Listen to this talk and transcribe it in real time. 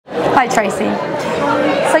Hi Tracy.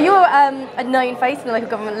 So you're a known face in the local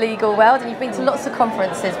government legal world and you've been to lots of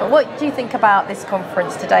conferences, but what do you think about this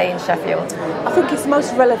conference today in Sheffield? I think it's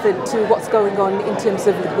most relevant to what's going on in terms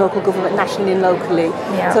of local government, nationally and locally.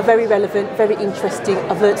 Yeah. So very relevant, very interesting.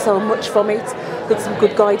 I've learned so much from it. Got some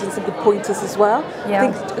good guidance and good pointers as well. Yeah.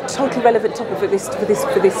 I think a totally relevant topic for this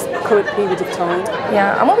current period of time.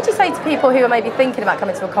 Yeah. And what would you say to people who are maybe thinking about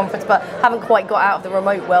coming to a conference but haven't quite got out of the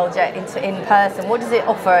remote world yet into in person? What does it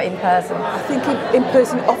offer in person? I think in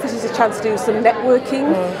person it offers us a chance to do some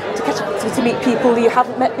networking, to catch up, to meet people you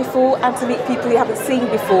haven't met before and to meet people you haven't seen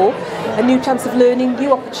before. A new chance of learning,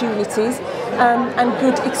 new opportunities, and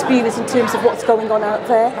good experience in terms of what's going on out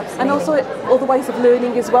there. Absolutely. And also other ways of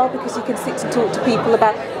learning as well, because you can sit and talk to people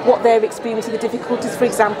about what they're experiencing, the difficulties. For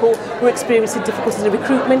example, we're experiencing difficulties in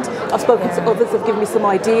recruitment. I've spoken to others, have given me some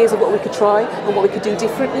ideas of what we could try and what we could do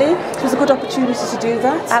differently. So it was a good opportunity to do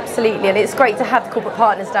that. Absolutely, and it's great to have the corporate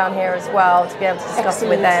partners down here as well, to be able to discuss it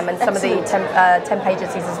with them, and some of the temp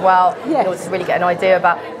agencies as well, in order to really get an idea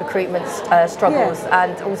about recruitment struggles.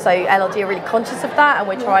 And also LLG are really conscious of that, and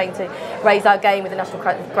we're trying to raise our game with the National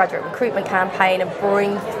Graduate Recruitment Campaign and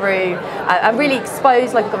bring through and really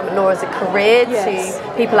expose local government law as a career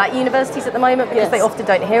to people at universities at the moment, because they often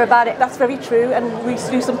don't hear about it. That's very true, and we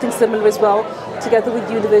do something similar as well together with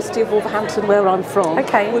the University of Wolverhampton, where I'm from.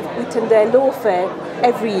 Okay. We attend their law fair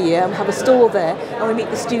every year and have a stall there, and we meet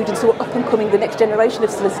the students who are up and coming, the next generation of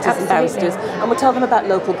solicitors and barristers, and we tell them about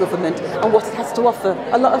local government and what it has to offer.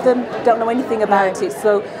 A lot of them don't know anything about it,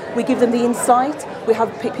 so we give them the insight. We have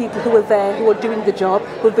people who are there, who are doing the job,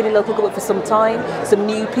 who have been in local government for some time, some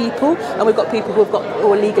new people, and we've got people who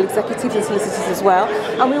are legal executives and solicitors as well.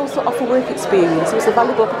 And we also offer work experience, so it's a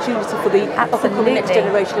valuable opportunity for the up and coming next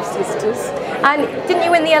generation of solicitors. And didn't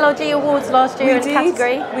you win the LLG Awards last year in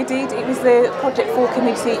category? We did. It was the Project for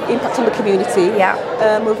Community Impact on the Community. Yeah.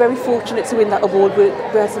 We're very fortunate to win that award. We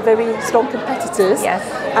had some very strong competitors. Yes.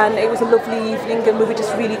 And it was a lovely evening, and we were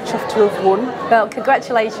just really chuffed to have won. Well,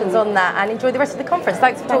 congratulations on that, and enjoy the rest of the conference.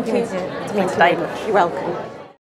 Thanks for talking to me today. You're welcome.